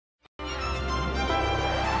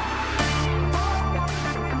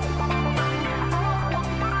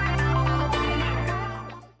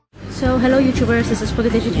So hello YouTubers, this is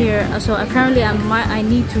Pokediged here. So apparently I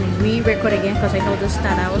need to re-record again because I noticed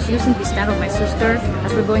that I was using the stand of my sister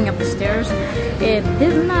as we're going up the stairs. It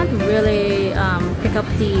did not really pick up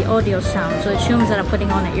the audio sound, so it assumes that I'm putting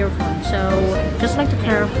on an earphone. So just like to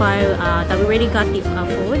clarify that we already got the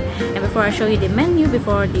food, and before I show you the menu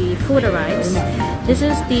before the food arrives, this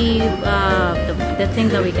is the thing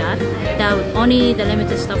that we got. That only the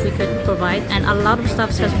limited stuff we could provide, and a lot of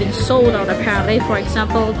stuff has been sold out apparently. For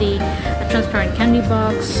example, the transparent candy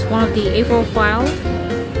box, one of the A4 file,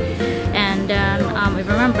 and then if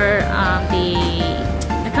you remember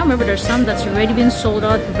I can't remember, there's some that's already been sold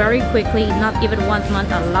out very quickly, not even 1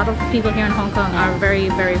 month. A lot of people here in Hong Kong are very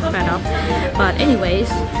fed up. But anyways,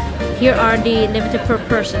 here are the limited per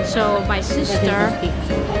person. So my sister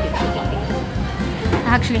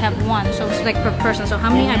actually have one, so it's like per person. So how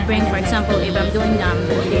many I bring, for example, if I'm doing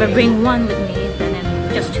if I bring one with me,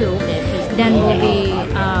 then just two, then we'll be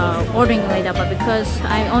ordering like that. But because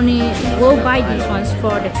I only will buy these ones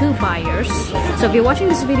for the two buyers, so if you're watching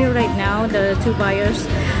this video right now, the two buyers,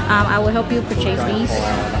 I will help you purchase these.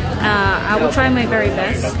 I will try my very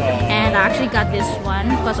best, and I actually got this one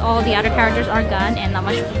because all the other characters are gone and not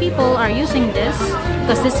much people are using this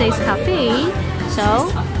because this says cafe.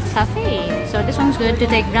 So cafe. So this one's good to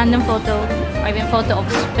take random photo, or even photo of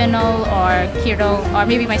Spinel or Kiro or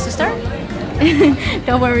maybe my sister.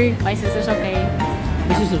 Don't worry, my sister's okay.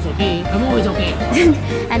 My sister's okay. I'm always okay.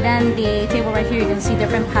 And then the table right here, you can see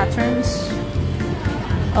different patterns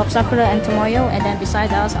of Sakura and Tomoyo, and then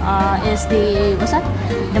beside us is the, what's that?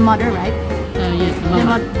 The mother, right?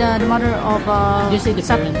 Yeah, the mother of just say the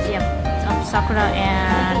parents. Yep, of Sakura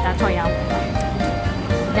and Toya.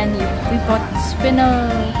 Then we bought Spinel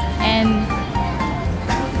and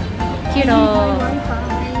Kiro.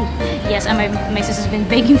 Yes, and my sister's been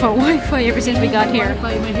begging for Wi-Fi ever since we got here.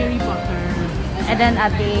 My Harry Potter. And then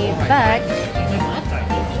at the back,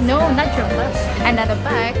 no, not your butt. And at the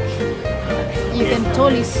back, you can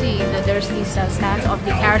totally see that there's these stands of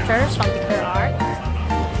the characters from the current art.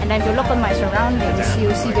 And then if you look at my surroundings,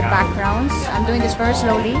 you see the backgrounds. I'm doing this very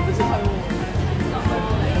slowly.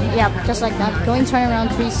 Yeah, just like that. Going turn around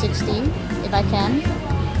 360 if I can.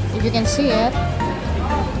 If you can see it.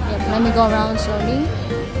 Yeah, let me go around slowly.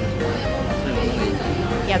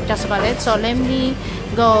 Yep, just about it. So let me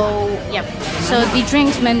go. Yep. So the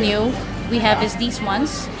drinks menu we have is these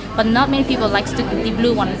ones, but not many people likes the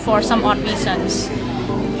blue one for some odd reasons.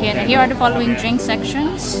 Here are the following drink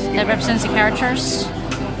sections that represents the characters,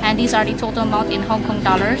 and these are the total amount in Hong Kong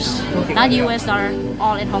dollars, not US dollar,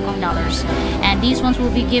 all in Hong Kong dollars. And these ones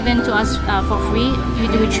will be given to us for free. You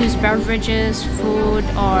do choose beverages, food,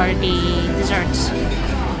 or the desserts.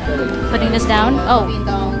 Putting this down. Oh,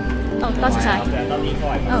 that's a sign.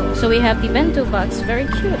 Oh, so we have the bento box. Very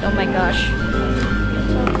cute. Oh my gosh.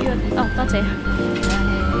 So cute. Oh, that's it.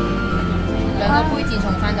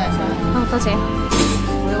 Oh, that's it.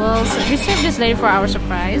 We will reserve this later for our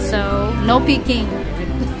surprise. So, no peeking.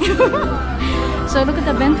 So look at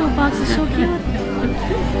the bento box. It's so cute.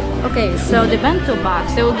 Okay, so the bento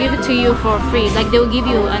box, they will give it to you for free. Like they will give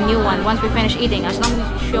you a new one once we finish eating, as long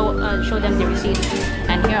as you show them the receipt.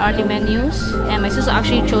 And here are the menus. And my sister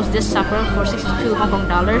actually chose this Sakura for 62 Hong Kong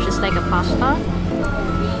dollars. It's like a pasta.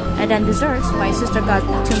 And then desserts, my sister got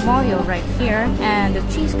Tomoyo right here, and the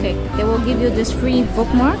cheesecake. They will give you this free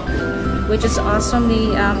bookmark, which is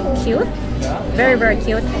awesomely cute. Very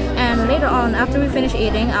cute. And later on, after we finish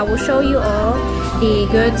eating, I will show you all the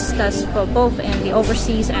goods that's for both in the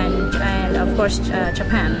overseas and of course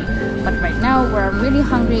Japan. But right now we're really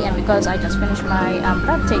hungry, and because I just finished my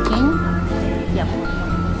blood taking, yep,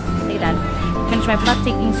 take that, finish my blood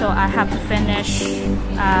taking, so I have to finish,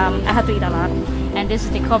 I have to eat a lot. And this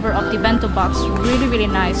is the cover of the bento box. Really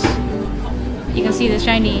nice. You can see the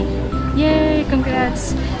shiny. Yay,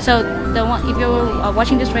 congrats. So the one, if you're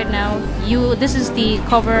watching this right now, this is the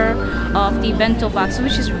cover of the bento box,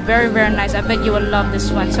 which is very nice. I bet you will love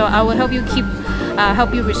this one. So I will help you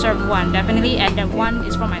help you reserve one, definitely, and then one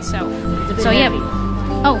is for myself. So yeah.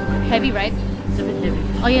 Oh, heavy, right? It's a bit heavy.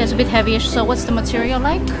 Oh yeah, it's a bit heavyish. So what's the material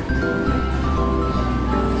like?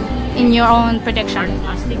 In your own prediction? Hard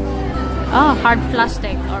plastic. Oh, hard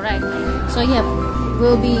plastic. Alright. So yeah,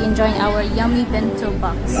 we'll be enjoying our yummy bento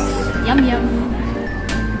box. Yum.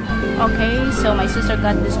 Okay, so my sister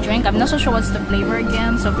got this drink. I'm not so sure what's the flavor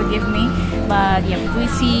again, so forgive me. But yeah, we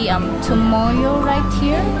see Tomoyo right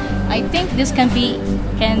here. I think this can be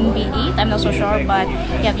eat. I'm not so sure, but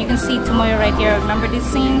yeah, you can see Tomoyo right here. Remember this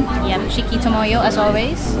scene? Yeah, cheeky Tomoyo as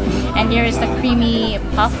always. And here is the creamy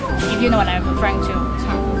puff, if you know what I'm referring to.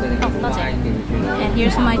 Oh, that's it. And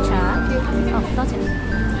here's my chat. Oh, that's it.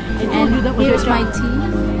 told you that was here's your my job.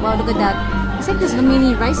 tea. Wow, look at that. It's like this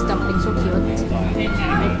mini rice dumpling, so cute.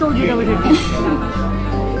 I told you that was your job.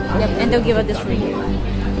 Yep, and they'll give us this free.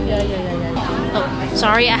 Yeah. Oh,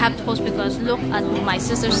 sorry, I have to post because look at my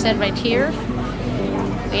sister's set right here.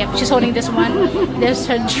 Yep, she's holding this one. There's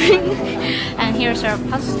her drink, and here's her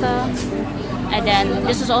pasta. And then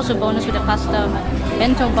this is also bonus with the pasta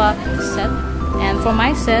bento box set. And for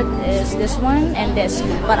my set is this one and this.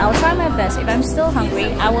 But I'll try my best. If I'm still hungry,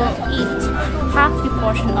 I will eat half the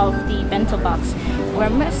portion of the bento box. We're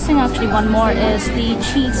missing actually one more is the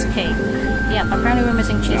cheesecake. Yeah, apparently we're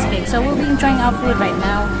missing cheesecake. So we'll be enjoying our food right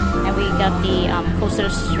now. And we got the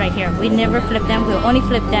coasters right here. We never flip them. We'll only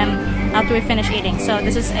flip them after we finish eating. So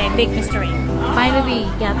this is a big mystery. Finally,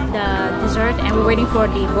 we got the dessert and we're waiting for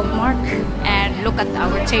the bookmark. And look at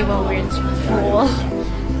our table where it's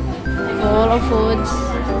full of foods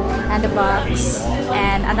and the box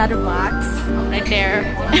and another box right there.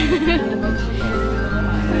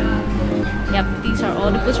 Yep, these are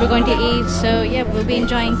all the foods we're going to eat. So yeah, we'll be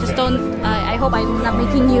enjoying. Just don't. I hope I'm not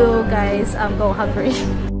making you guys go hungry.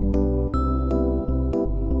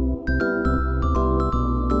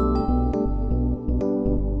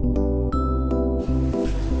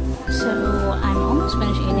 So I'm almost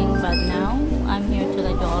finished eating, but now I'm here to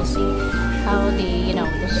let you all see how the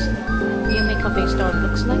this Youme Cafe store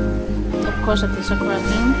looks like. Of course, of the Sakura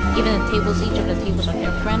theme. Even the tables, each of the tables are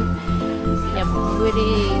different. Yep,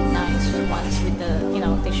 really nice ones with the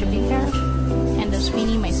they should be there. And the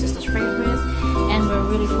Sweeney, my sister's favorite. And we're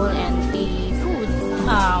really full, and the food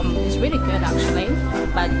is really good actually.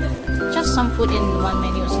 But just some food in one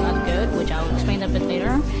menu is not good, which I'll explain a bit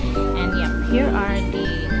later. And yeah, here are the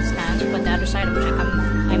stands, but the other side of which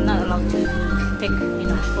I'm not allowed to take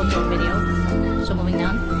photo or video. So moving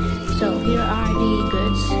down. So here are the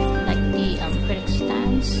goods, like the critic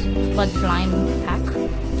stands, but blind pack.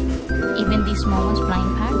 Even these small ones,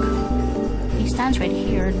 blind pack. These stands right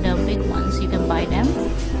here, the big ones, you can buy them.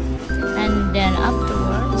 And then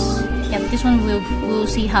afterwards, yep, this one we'll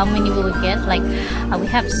see how many we will get. Like we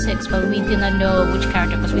have 6, but we do not know which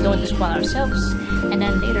character because we don't want to spoil ourselves. And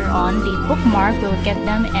then later on, the bookmark we'll get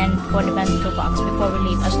them, and for the bento box before we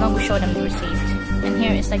leave, as long as we show them the receipt. And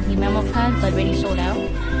here is like the memo pad, but already sold out.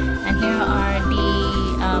 And here are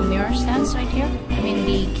the mirror stands right here. I mean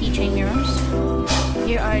the keychain mirrors.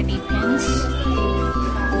 Here are the pins.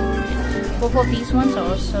 Both of these ones are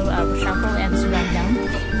also shuffle and surround down.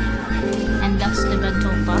 And that's the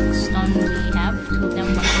bento box. One we have 2 of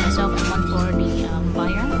them, one for myself and one for the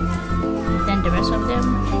buyer. Then the rest of them,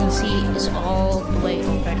 you can see is all the way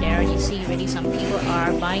over there. You see already some people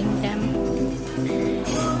are buying them.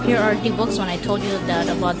 Here are the books when I told you that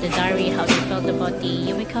about the diary, how they felt about the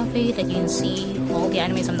Youme Cafe, that you can see all the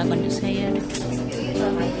animes. I'm not going to say it.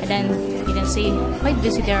 And then you can see quite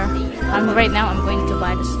busy there. Right now I'm going to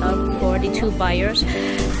buy the stuff for the 2 buyers,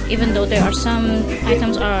 even though there are some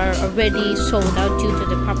items are already sold out due to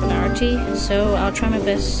the popularity. So I'll try my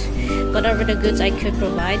best, whatever the goods I could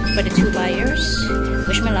provide for the 2 buyers.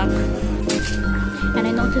 Wish me luck. And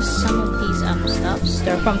I noticed some of these stuffs,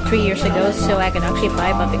 they're from 3 years ago, so I can actually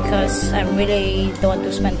buy, but because I really don't want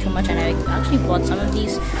to spend too much, and I actually bought some of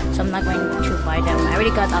these, so I'm not going to buy them. I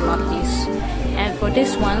already got a lot of these. And for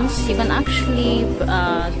these ones, you can actually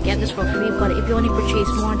get this for free, but if you only purchase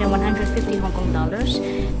more than 150 Hong Kong dollars,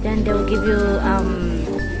 then they will give you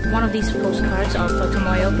one of these postcards of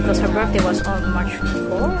Tomoyo, because her birthday was on March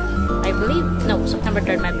 4, I believe. No, September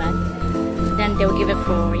 3rd, my bad. Then they'll give it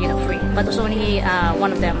for free, but it's only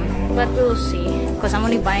one of them, but we'll see, because I'm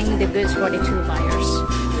only buying the goods for the 2 buyers.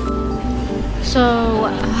 So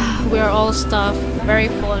we're all stuffed, very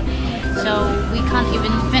full, so we can't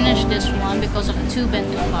even finish this one because of the 2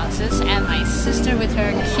 bento boxes. And my sister with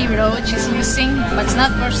her hero, she's using, but it's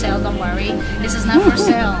not for sale, don't worry, this is not for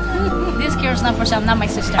sale. This hero is not for sale, not my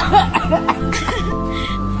sister.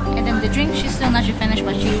 And then the drink, she's still not finished,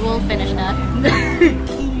 but she will finish that.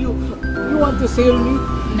 You want to sell me?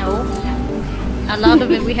 No. A lot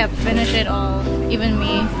of it, we have finished it all, even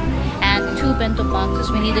me. And 2 bento boxes,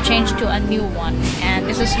 we need to change to a new one. And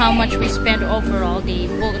this is how much we spent overall. The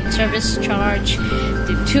service charge,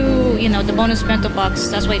 the 2, the bonus bento box,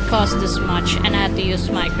 that's why it cost this much. And I had to use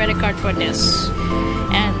my credit card for this.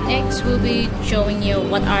 And next, we'll be showing you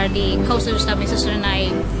what are the coasters that my sister and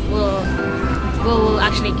I will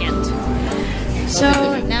actually get.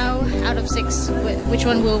 So now, out of 6, which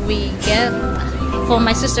one will we get? For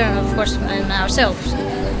my sister, of course, and ourselves.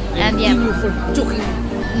 And yeah. You for joking.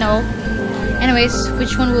 No. Anyways,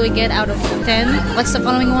 which one will we get out of 10? What's the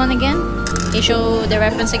following one again? Can you show the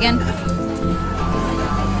reference again?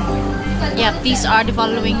 Yeah, these are the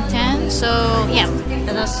following 10. So yeah,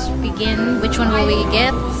 let us begin. Which one will we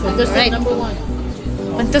get? Contestant Right. number 1.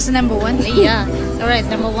 Contestant number 1? Yeah. Alright,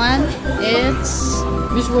 number 1 is...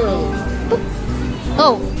 Miss World.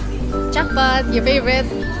 Oh! Jackpot, your favorite.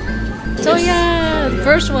 So yeah,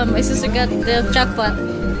 first one, my sister got the jackpot.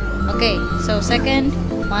 Okay, so second,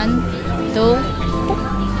 1, 2.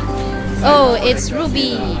 Oh, it's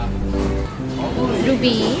Ruby.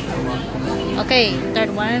 Ruby. Okay,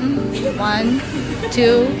 third one, 1,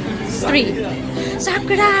 2, 3.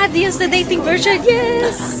 Sakura, yes, the dating version,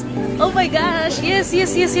 yes! Oh my gosh, yes.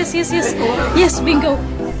 Yes, bingo.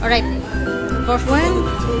 Alright, fourth one,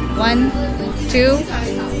 1, 2,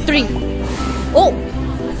 3. Oh!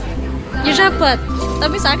 Your jackpot!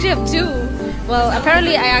 That means I actually have 2. Well,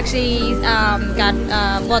 apparently I actually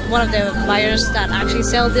bought one of the buyers that actually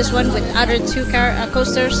sell this one with other 2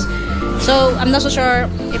 coasters. So I'm not so sure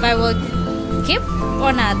if I will keep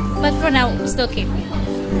or not. But for now, still keep.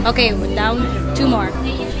 Okay, we're down 2 more.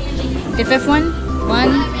 The fifth one,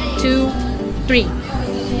 1, 2, 3.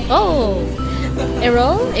 Oh!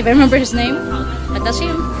 Errol, if I remember his name. But that's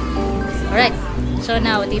him. Alright, so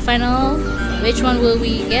now the final. Which one will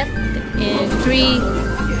we get? In 3,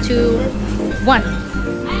 2, 1.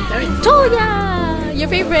 Toya! Your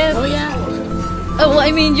favorite! Oh yeah. Oh,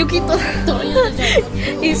 I mean Yukito. Toya.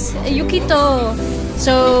 It's Yukito.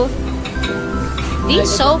 So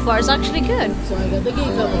these so far is actually good. So I got the gay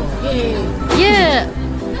couple. Yay. Yeah.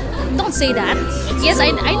 Don't say that. Yes,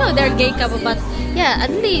 I know they're gay couple, but yeah,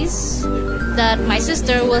 at least that my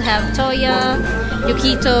sister will have Toya,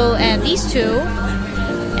 Yukito, and these 2.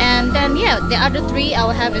 And then yeah, the other 3 I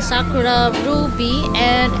will have is Sakura, Ruby,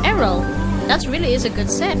 and Errol. That really is a good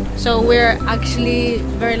set. So we're actually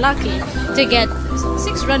very lucky to get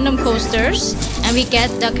 6 random coasters, and we get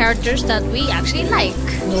the characters that we actually like.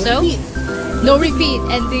 No repeat.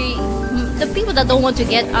 And the people that don't want to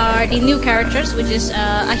get are the new characters, which is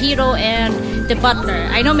a hero and the butler.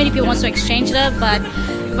 I know many people want to exchange that, but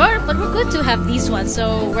we're good to have these ones.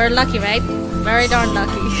 So we're lucky, right? Very darn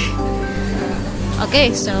lucky.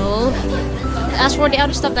 Okay, so as for the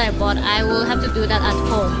other stuff that I bought, I will have to do that at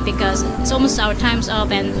home because it's almost our time's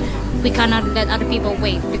up and we cannot let other people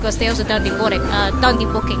wait because they also done the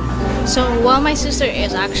booking. So while my sister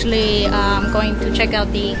is actually going to check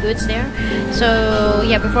out the goods there, so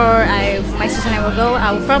yeah, before my sister and I will go,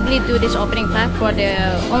 I will probably do this opening pack for the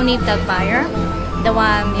only that buyer, the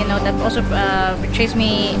one that also purchased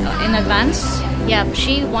me in advance. Yeah,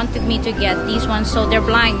 she wanted me to get these ones, so they're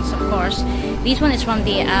blinds, of course. This one is from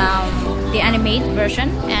the animate version,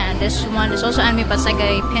 and this one is also anime but it's like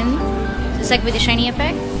a pin. It's like with the shiny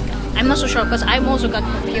effect. I'm not so sure because I'm also got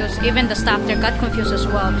confused. Even the staff there got confused as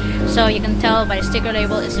well. So you can tell by the sticker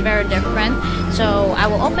label it's very different. So I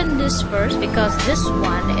will open this first because this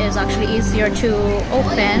one is actually easier to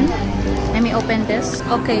open. Let me open this.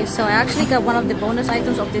 Okay, so I actually got one of the bonus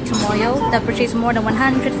items of the Tomoyo that purchased more than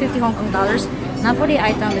 150 Hong Kong dollars. Not for the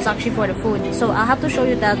item, it's actually for the food. So I'll have to show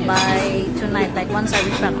you that by tonight, like once I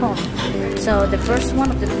reach back home. So the first one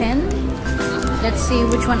of the pin. Let's see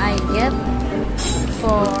which one I get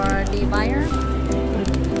for the buyer.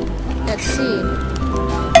 Let's see.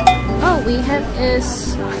 Oh, we have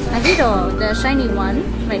is Nagito, the shiny one.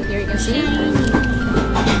 Right here you can see.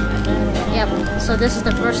 Yep, so this is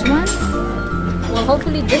the first one. Well,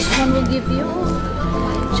 hopefully this one will give you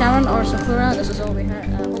Sharon or Sakura. This is all we are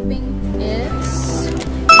hoping. It's...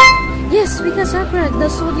 Yes, we got Sakura.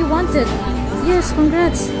 That's what you wanted. Yes,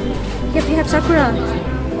 congrats. Yep, you have Sakura.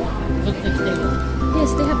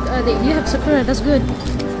 Yes, they have. You have Sakura. That's good.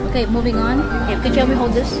 Okay, moving on. Yeah, could you help me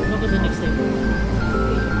hold this? Look at the next thing.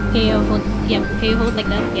 Can you hold? Yeah, can you hold like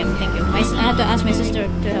that? Yeah, thank you. I had to ask my sister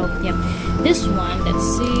to help. Yeah, this one. Let's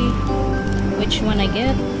see which one I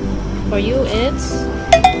get. For you, it's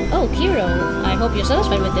Kiro. I hope you're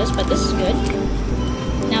satisfied with this, but this is good.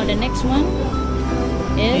 Now the next one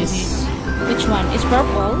is which one? It's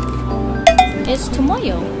purple. It's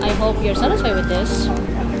Tomoyo. I hope you're satisfied with this.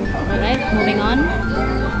 Alright, moving on.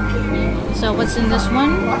 So what's in this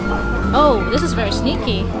one? Oh, this is very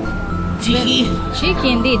sneaky. Cheeky. Cheeky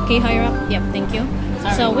indeed. Can you higher up? Yep, thank you.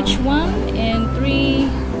 Sorry. So which one? In 3.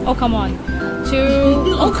 Oh, come on. 2.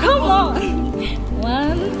 Oh, come on.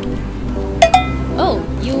 1. Oh,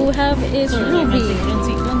 you have is Ruby. Don't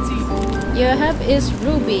see. You have is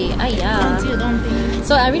Ruby. Ah, yeah. Don't see.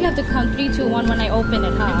 So I really have to count 3, 2, 1 when I open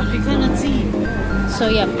it, huh? You cannot see. So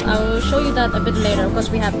yeah, I will show you that a bit later because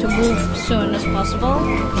we have to move soon as possible.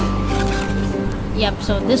 Yep,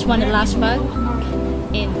 so this one, the last bag.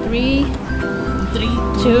 In 3,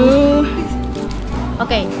 2.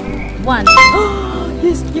 Okay, 1. Oh,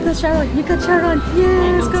 yes, you got Sharon.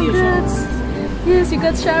 Yes, congrats. Yes, you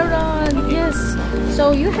got Sharon. Yes.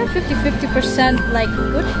 So you have 50% like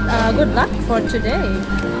good luck for today.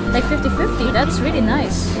 Like 50-50. That's really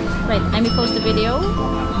nice. Right, let me post the video.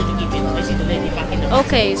 I see the lady back in the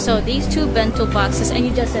Okay, so these two bento boxes, and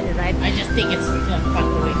you just said it, right? I just think it's packed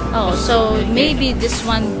away. Oh, so maybe this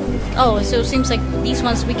one. Oh, so it seems like these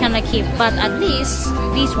ones we cannot keep, but at least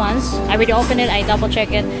these ones, I already opened it, I double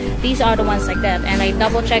check it. These are the ones like that, and I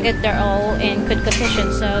double check it, they're all in good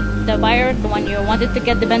condition. So the buyer, the one you wanted to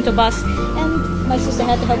get the bento box, and my sister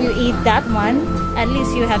had to help you eat that one, at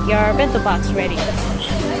least you have your bento box ready.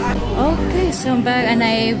 Okay, so I'm back, and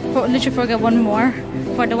I literally forgot one more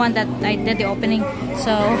for the one that I did the opening.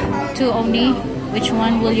 So two only. Which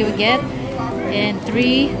one will you get? In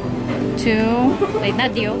 3, 2, wait,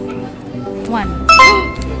 not you. 1.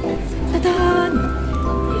 Ta-da!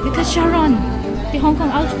 You got Sharon, the Hong Kong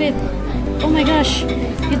outfit. Oh my gosh,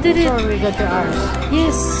 you did it. Sorry, we got your ours.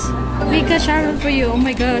 Yes, we got Sharon for you. Oh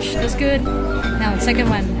my gosh, that's good. Now, second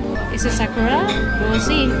one. Is it Sakura? We'll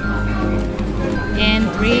see. In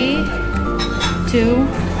 3, 2,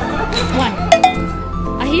 1.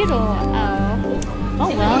 A hero. Oh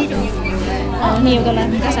well. Oh, here go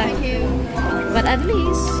lang. But at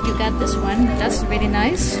least you got this one. That's really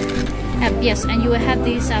nice. Yes, and you have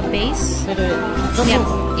this base.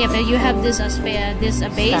 Yep, you have this base.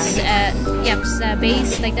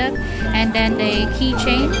 Base like that, and then the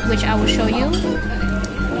keychain, which I will show you.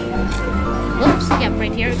 Oops, yep,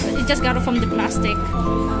 right here. It just got it from the plastic.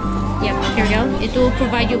 Yep, here we go. It will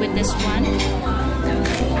provide you with this one.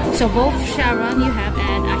 So both Sharon you have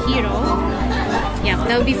and a hero. Yeah,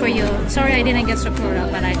 that will be for you. Sorry I didn't get Sakura,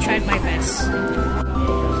 but I tried my best.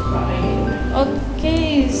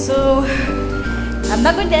 Okay, so I'm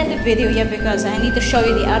not going to end the video yet because I need to show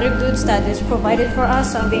you the other goods that is provided for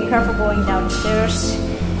us. So I'm being careful going downstairs.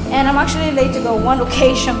 And I'm actually late to go one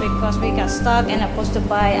location because we got stuck and I'm supposed to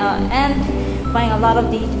buy buying a lot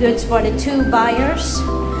of the goods for the two buyers.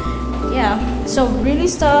 Yeah, so really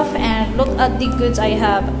stuff, and look at the goods I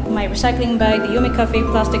have. My recycling bag, the Youme Cafe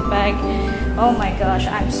plastic bag. Oh my gosh,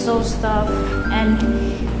 I'm so stuffed. And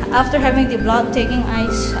after having the blood taking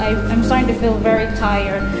ice, I'm starting to feel very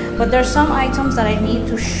tired. But there's some items that I need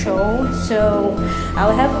to show. So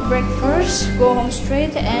I'll have a break first, go home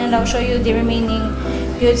straight, and I'll show you the remaining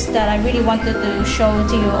goods that I really wanted to show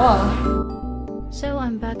to you all. So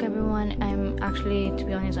I'm back, everyone. I'm actually, to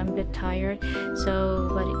be honest, I'm a bit tired.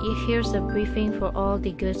 But here's the briefing for all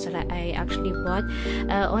the goods that I actually bought.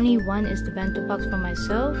 Only one is the bento box for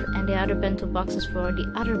myself, and the other bento box is for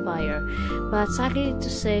the other buyer. But sadly to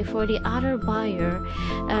say, for the other buyer,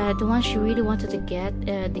 the one she really wanted to get,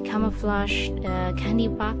 the camouflage candy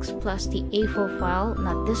box plus the A4 file,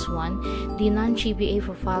 not this one, the non-chibi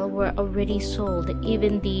A4 file were already sold,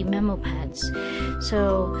 even the memo pads.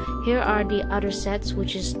 So here are the other sets,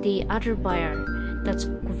 which is the other buyer that's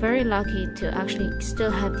very lucky to actually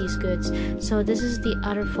still have these goods. So this is the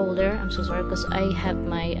other folder. I'm so sorry because I have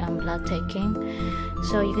my blood taking.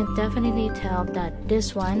 So you can definitely tell that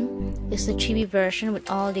this one is the chibi version with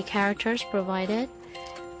all the characters provided.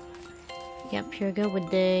 Yep, here we go with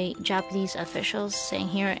the Japanese officials saying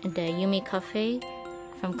here in the Youme Cafe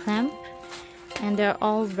from Clamp, and they're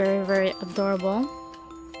all very adorable.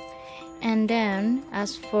 And then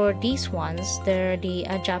as for these ones, they're the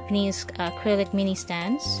Japanese acrylic mini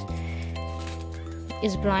stands.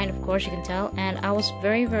 Is blind, of course, you can tell, and I was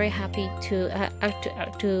very happy to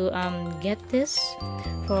get this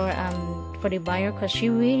for the buyer because she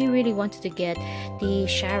really wanted to get the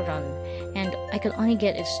Sharon, and I could only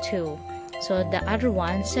get is 2. So the other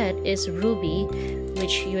one set is Ruby,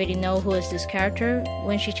 which you already know who is this character.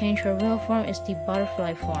 When she changed her real form, is the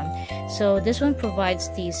butterfly form. So this one provides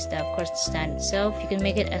these, of course, the stand itself. You can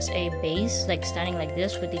make it as a base, like standing like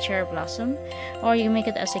this with the cherry blossom, or you can make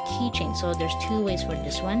it as a keychain. So there's 2 ways for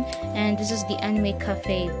this one, and this is the Anime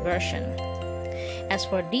Cafe version. As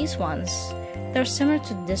for these ones, they're similar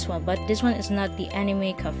to this one, but this one is not the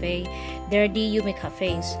Anime Cafe. They're the Youme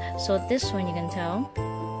Cafes. So this one you can tell.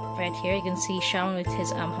 Right here you can see Sharon with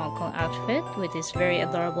his Hong Kong outfit with his very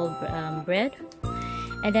adorable bread.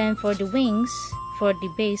 And then for the wings, for the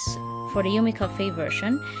base, for the Youme Cafe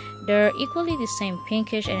version, they're equally the same,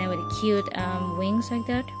 pinkish and with cute wings like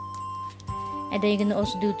that. And then you can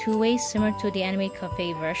also do 2 ways similar to the Anime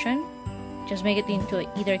Cafe version. Just make it into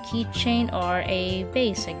either keychain or a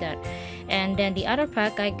base like that. And then the other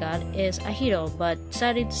pack I got is a hero, but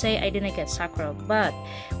sadly to say I didn't get Sakura. But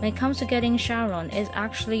when it comes to getting Sharon, it's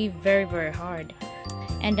actually very hard.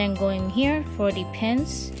 And then going here for the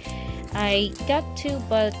pins, I got 2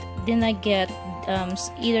 but didn't get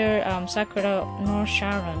either Sakura nor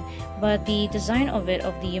Sharon, but the design of it,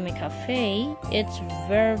 of the Youme Cafe, it's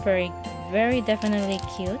very definitely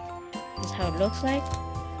cute. This is how it looks like.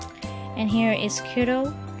 And here is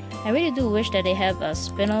Kyoto. I really do wish that they have a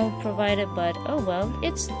spinel provided, but oh well,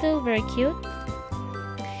 it's still very cute.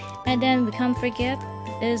 And then we can't forget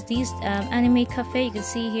is these anime cafe. You can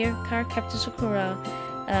see here Cardcaptor Sakura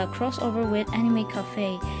crossover with anime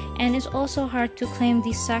cafe. And it's also hard to claim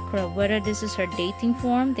the Sakura, whether this is her dating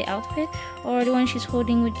form, the outfit, or the one she's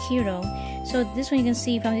holding with Kiro. So this one you can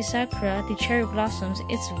see from the Sakura, the cherry blossoms,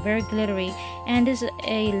 it's very glittery, and this is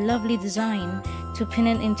a lovely design to pin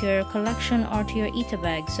it into your collection or to your Ita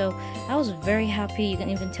bag. So I was very happy. You can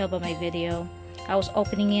even tell by my video. I was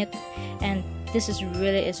opening it, and this is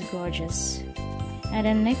gorgeous. And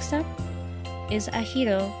then next up is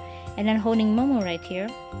Ahiro, and then holding Momo right here.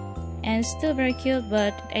 And it's still very cute,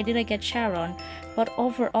 but I didn't get Sharon. But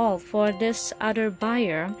overall, for this other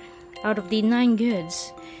buyer, out of the 9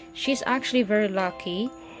 goods, she's actually very lucky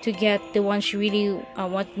to get the one she really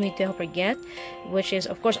wanted me to help her get, which is,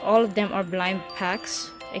 of course, all of them are blind packs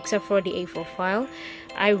except for the A4 file.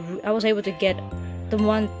 I was able to get the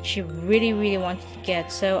one she really wanted to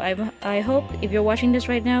get. So I hope, if you're watching this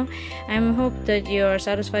right now, I hope that you're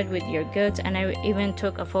satisfied with your goods. And I even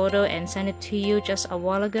took a photo and sent it to you just a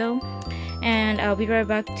while ago. And I'll be right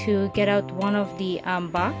back to get out one of the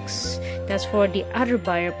box that's for the other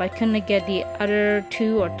buyer, but I couldn't get the other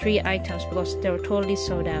 2 or 3 items because they were totally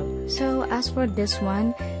sold out. So as for this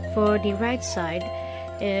one, for the right side,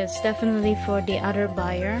 it's definitely for the other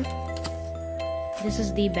buyer. This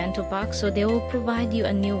is the bento box, so they will provide you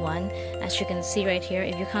a new one, as you can see right here.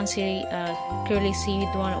 If you can't see clearly see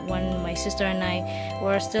the one when my sister and I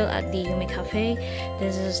were still at the Youme Cafe,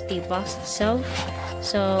 this is the box itself.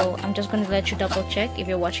 So I'm just going to let you double check if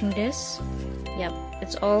you're watching this. Yep,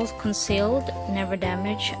 it's all concealed, never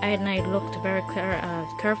damaged. I looked very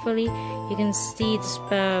carefully. You can see this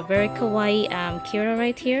very kawaii Kira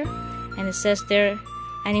right here, and it says there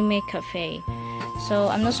Anime Cafe. So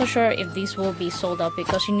I'm not so sure if these will be sold out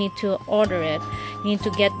because you need to order it. You need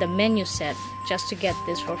to get the menu set just to get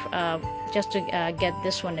this for get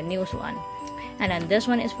this one, the newest one. And then this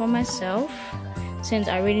one is for myself, since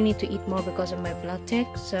I really need to eat more because of my blood tick.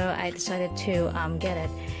 So I decided to get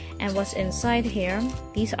it. And what's inside here,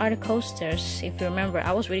 these are the coasters. If you remember,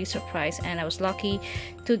 I was really surprised, and I was lucky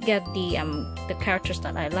to get the characters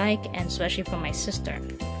that I like, and especially for my sister.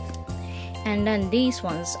 And then these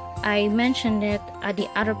ones, I mentioned it at the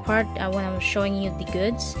other part when I was showing you the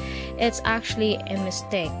goods. It's actually a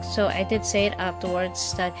mistake. So I did say it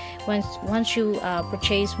afterwards that once you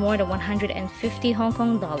purchase more than 150 Hong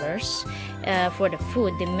Kong dollars for the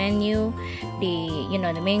food, the menu,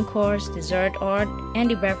 the main course, dessert, and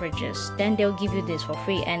the beverages, then they'll give you this for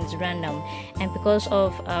free, and it's random. And because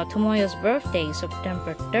of Tomoyo's birthday,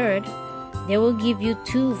 September 3rd, they will give you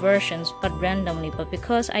 2 versions, but randomly. But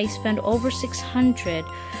because I spent over 600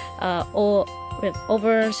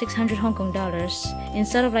 Hong Kong dollars,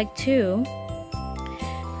 instead of like 2,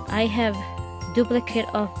 I have duplicate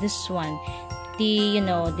of this one. The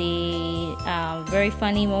very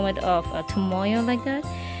funny moment of Tomoyo like that.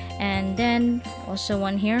 And then also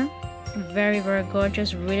one here, very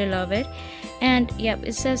gorgeous, really love it. And yep,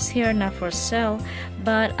 it says here not for sale,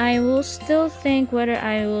 but I will still think whether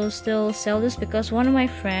I will still sell this, because one of my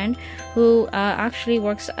friend who actually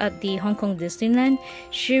works at the Hong Kong Disneyland,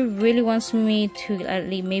 she really wants me to at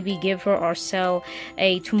least maybe give her or sell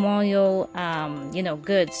a Tomoyo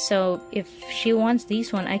goods. So if she wants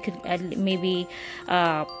this one, I could maybe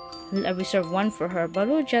reserve one for her, but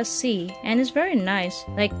we'll just see. And it's very nice,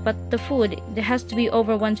 but the food, there has to be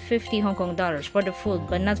over 150 Hong Kong dollars for the food,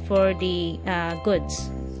 but not for the goods.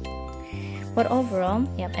 But overall,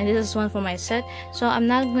 yep. And this is one for my set, so I'm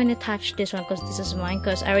not going to touch this one because this is mine,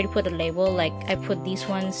 because I already put a label. Like I put these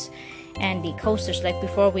ones and the coasters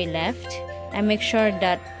before we left. I make sure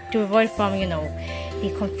that to avoid from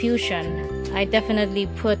the confusion, I definitely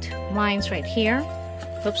put mines right here.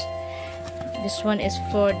 Oops. This one is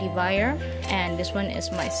for the buyer, and this one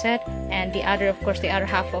is my set, and the other, of course, the other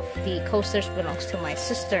half of the coasters belongs to my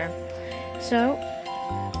sister. So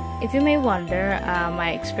if you may wonder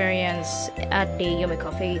my experience at the Youme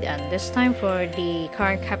Cafe, and this time for the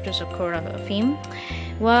Cardcaptor Sakura theme,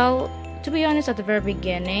 well, to be honest, at the very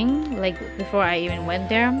beginning, before I even went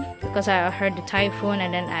there, because I heard the typhoon,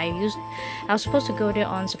 and then I was supposed to go there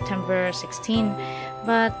on September 16,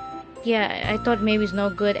 but yeah, I thought maybe it's no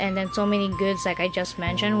good, and then so many goods like I just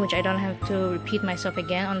mentioned, which I don't have to repeat myself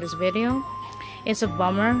again on this video. It's a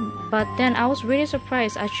bummer, but then I was really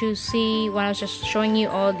surprised as you see when I was just showing you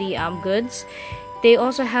all the goods. they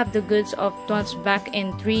also have the goods of once back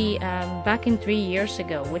in 3 years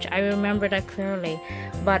ago, which I remember that clearly,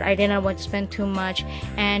 but I didn't want to spend too much.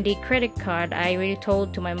 And the credit card, I really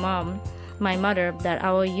told to my mother, that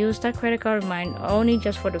I will use that credit card of mine only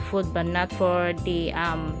just for the food, but not for the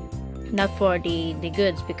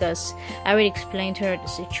goods, because I already explained to her the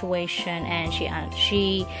situation, and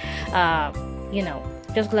she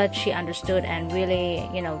just glad she understood and really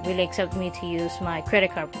accepted me to use my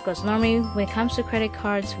credit card, because normally when it comes to credit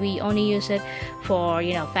cards, we only use it for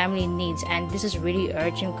family needs, and this is really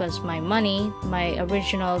urgent because my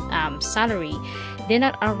original salary did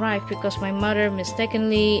not arrive, because my mother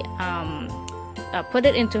mistakenly put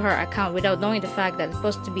it into her account without knowing the fact that it's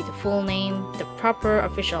supposed to be the full name, the proper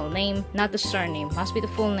official name, not the surname, must be the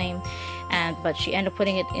full name. But she ended up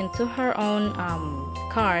putting it into her own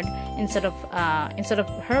card instead of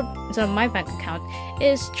my bank account.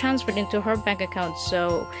 Is transferred into her bank account.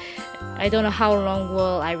 So I don't know how long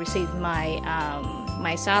will I receive my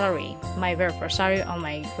salary, my very first salary on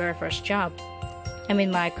my very first job. I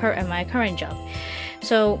mean my current job.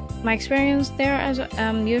 So my experience there, as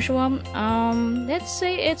usual, let's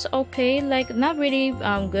say it's okay, like not really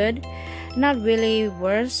good, not really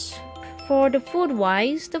worse. For the food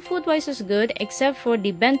wise is good, except for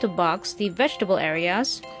the bento box, the vegetable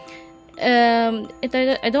areas. I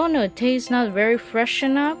don't know, it tastes not very fresh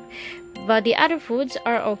enough, but the other foods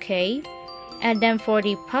are okay. And then for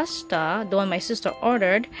the pasta, the one my sister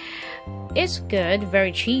ordered, it's good,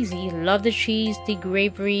 very cheesy, love the cheese, the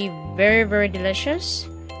gravy, very very delicious.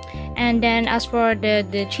 And then as for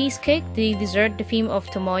the cheesecake, the dessert, the theme of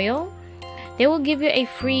Tomoyo, they will give you a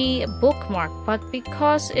free bookmark, but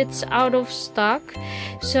because it's out of stock,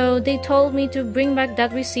 so they told me to bring back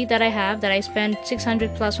that receipt that I have, that I spent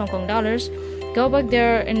 600 plus Hong Kong dollars. Go back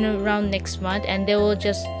there in around next month, and they will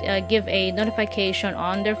just give a notification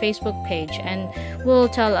on their Facebook page, and will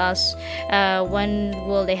tell us when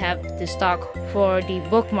will they have the stock for the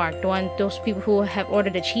bookmark, those people who have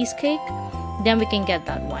ordered the cheesecake, then we can get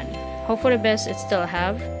that one. Hope for the best it still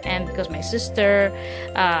have. And because my sister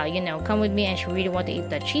come with me, and she really want to eat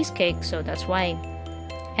that cheesecake, so that's why.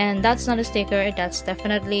 And that's not a sticker, that's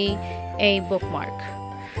definitely a bookmark.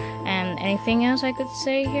 And anything else I could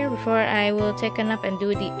say here before I will take a nap and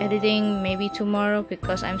do the editing maybe tomorrow,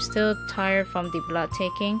 because I'm still tired from the blood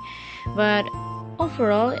taking. But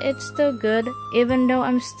overall it's still good, even though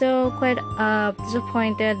I'm still quite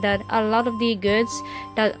disappointed that a lot of the goods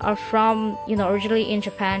that are from originally in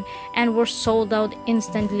Japan and were sold out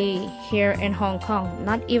instantly here in Hong Kong.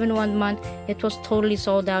 Not even 1 month, it was totally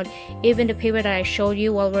sold out. Even the paper that I showed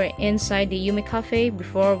you while we're inside the Youme Cafe,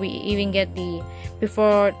 before we even get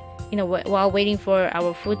while waiting for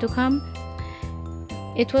our food to come,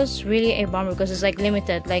 it was really a bummer, because it's like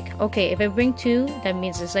limited. Like, okay, if I bring 2, that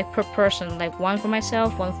means it's like per person, like 1 for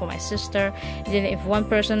myself, 1 for my sister. And then if one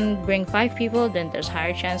person bring 5 people, then there's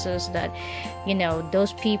higher chances that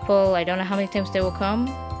those people, I don't know how many times they will come,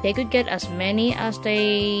 they could get as many as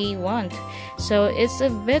they want. So it's a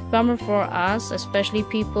bit bummer for us, especially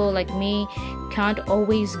people like me can't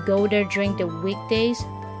always go there during the weekdays.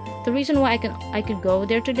 The reason why I could go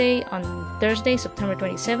there today on Thursday, September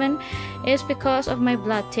 27, is because of my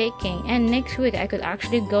blood taking, and next week I could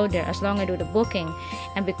actually go there as long as I do the booking.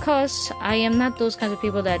 And because I am not those kinds of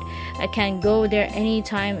people that I can go there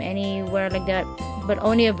anytime, anywhere like that, but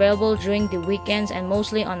only available during the weekends and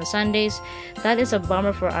mostly on the Sundays, that is a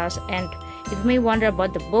bummer for us. And if you may wonder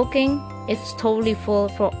about the booking, it's totally full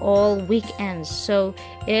for all weekends. So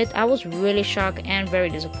I was really shocked and very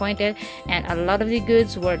disappointed, and a lot of the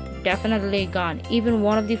goods were definitely gone. Even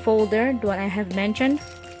one of the folder, the one I have mentioned,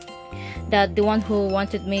 that the one who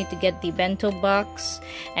wanted me to get the bento box,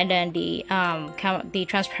 and then the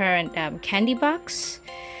transparent candy box,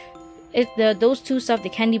 those two stuff, the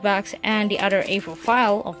candy box and the other A4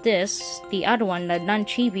 file of this, the other one, the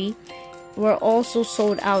non-chibi, were also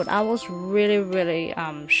sold out. I was really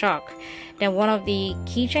shocked. Then one of the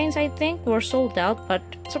keychains, I think, were sold out, but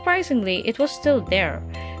surprisingly it was still there.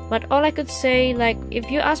 But all I could say, like, if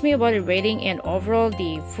you ask me about the rating and overall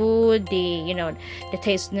the food, the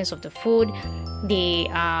tastiness of the food, they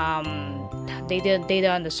did data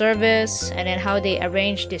on the service, and then how they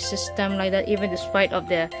arranged the system like that, even despite of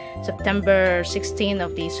the September 16th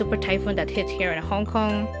of the super typhoon that hit here in Hong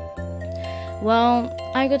Kong. Well,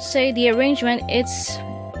 I could say the arrangement, it's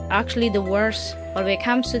actually the worst. But when it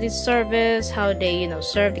comes to the service, how they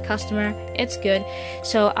serve the customer, it's good.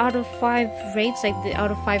 So out of 5 rates,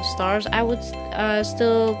 out of 5 stars, I would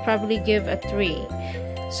still probably give a 3.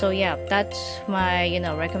 So yeah, that's my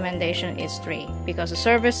recommendation is 3, because the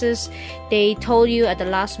services, they told you at the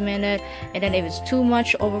last minute, and then if it's too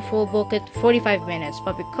much over full, book it 45 minutes.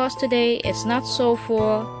 But because today it's not so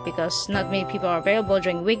full, because not many people are available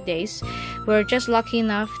during weekdays, we're just lucky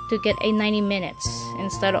enough to get a 90 minutes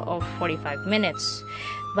instead of 45 minutes.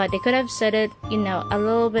 But they could have said it, a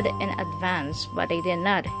little bit in advance, but they did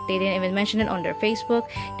not. They didn't even mention it on their Facebook.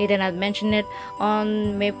 They did not mention it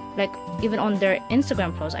on even on their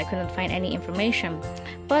Instagram post. I couldn't find any information.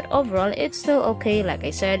 But overall, it's still okay. Like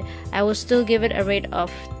I said, I will still give it a rate of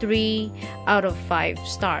 3 out of 5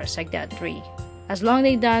 stars, like that, 3. As long as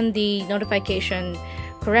they done the notification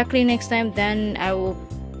correctly next time, then I will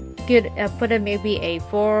put it maybe a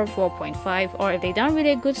 4, 4.5, or if they done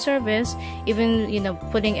really a good service, even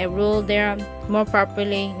putting a rule there more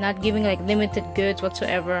properly, not giving like limited goods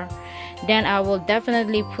whatsoever, then I will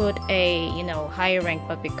definitely put a higher rank.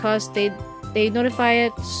 But because they notify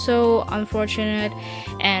it, so unfortunate,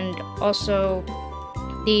 and also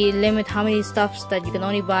the limit how many stuffs that you can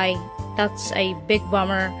only buy, that's a big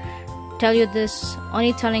bummer. Tell you this,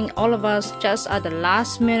 only telling all of us just at the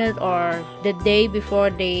last minute or the day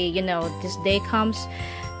before this day comes.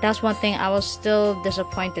 That's one thing I was still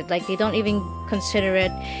disappointed. Like, they don't even consider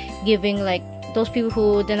it, giving like those people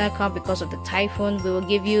who did not come because of the typhoon, we will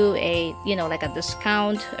give you a like a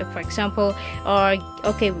discount, for example, or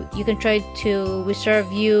okay, you can try to reserve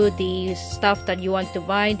you the stuff that you want to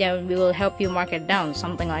buy, then we will help you mark it down,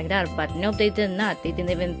 something like that. But no, they did not. They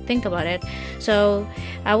didn't even think about it. So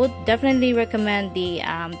I would definitely recommend the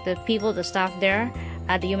people, the staff there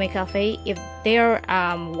at the Youme Cafe, if they are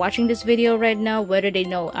watching this video right now, whether they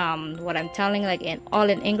know what I'm telling, like all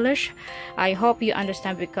in English, I hope you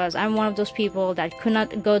understand, because I'm one of those people that could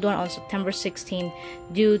not go down on September 16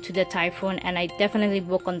 due to the typhoon, and I definitely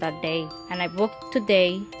booked on that day, and I booked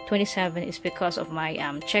today 27 is because of my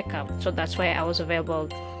checkup. So that's why I was available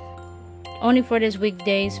only for these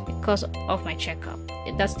weekdays, because of my checkup.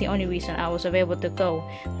 That's the only reason I was available to go.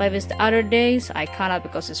 But if it's the other days, I cannot,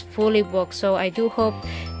 because it's fully booked. So I do hope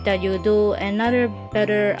that you do another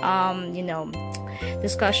better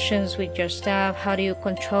discussions with your staff. How do you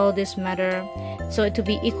control this matter, so to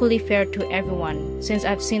be equally fair to everyone? Since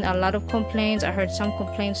I've seen a lot of complaints, I heard some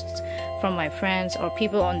complaints from my friends or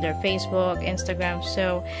people on their Facebook, Instagram.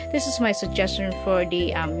 So this is my suggestion for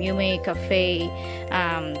the Youme Cafe,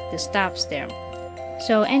 the staffs there.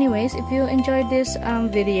 So anyways, if you enjoyed this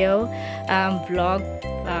video vlog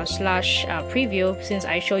slash preview, since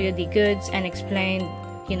I show you the goods and explain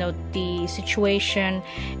the situation,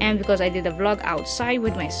 and because I did a vlog outside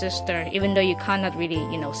with my sister, even though you cannot really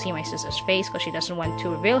see my sister's face because she doesn't want to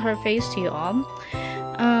reveal her face to you all,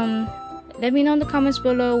 let me know in the comments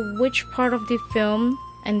below which part of the film,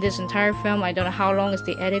 and this entire film, I don't know how long is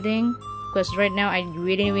the editing, because right now I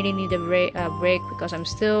really need a break because I'm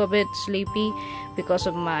still a bit sleepy because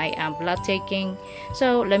of my blood taking.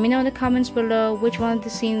 So let me know in the comments below which one of the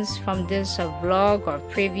scenes from this vlog or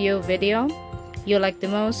preview video you like the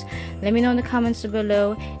most. Let me know in the comments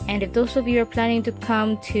below. And if those of you are planning to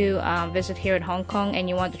come to visit here in Hong Kong and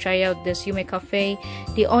you want to try out this Youme Cafe,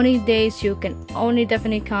 the only days you can only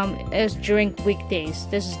definitely come is during weekdays.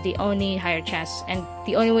 This is the only higher chance, and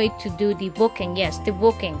the only way to do the booking, yes, the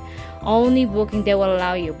booking, only booking they will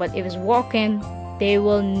allow you. But if it's walk-in, they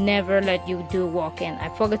will never let you do walk-in. I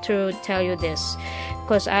forgot to tell you this,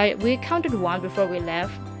 because we counted one before we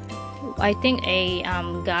left. I think a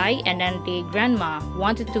guy and then the grandma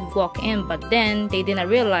wanted to walk in, but then they didn't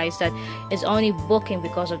realize that it's only booking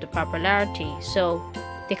because of the popularity. So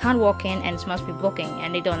they can't walk in and it must be booking,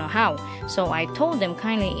 and they don't know how. So I told them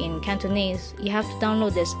kindly in Cantonese, you have to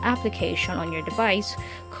download this application on your device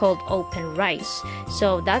called Open Rice.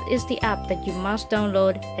 So that is the app that you must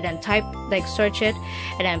download, and then search it,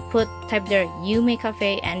 and then type there Youme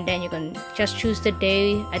Cafe, and then you can just choose the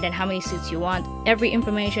day and then how many seats you want. Every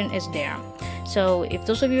information is there. So if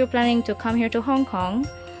those of you are planning to come here to Hong Kong,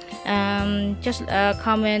 just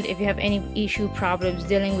comment if you have any problems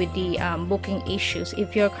dealing with the booking issues.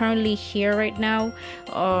 If you're currently here right now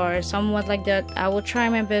or somewhat like that, I will try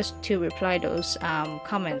my best to reply those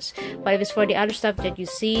comments. But if it's for the other stuff that you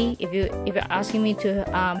see, if you're asking me to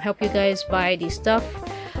help you guys buy the stuff,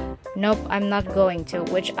 nope, I'm not going to,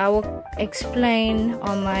 which I will explain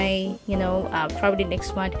on my, probably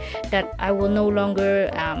next month, that I will no longer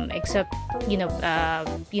accept, how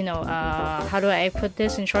do I put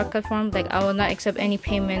this in shortcut form, like I will not accept any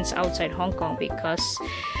payments outside Hong Kong, because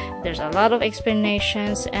there's a lot of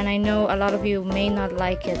explanations and I know a lot of you may not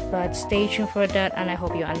like it, but stay tuned for that, and I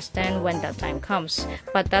hope you understand when that time comes.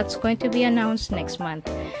 But that's going to be announced next month.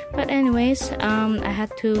 But anyways, I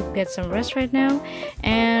had to get some rest right now,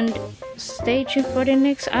 and stay tuned for the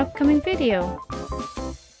next upcoming video.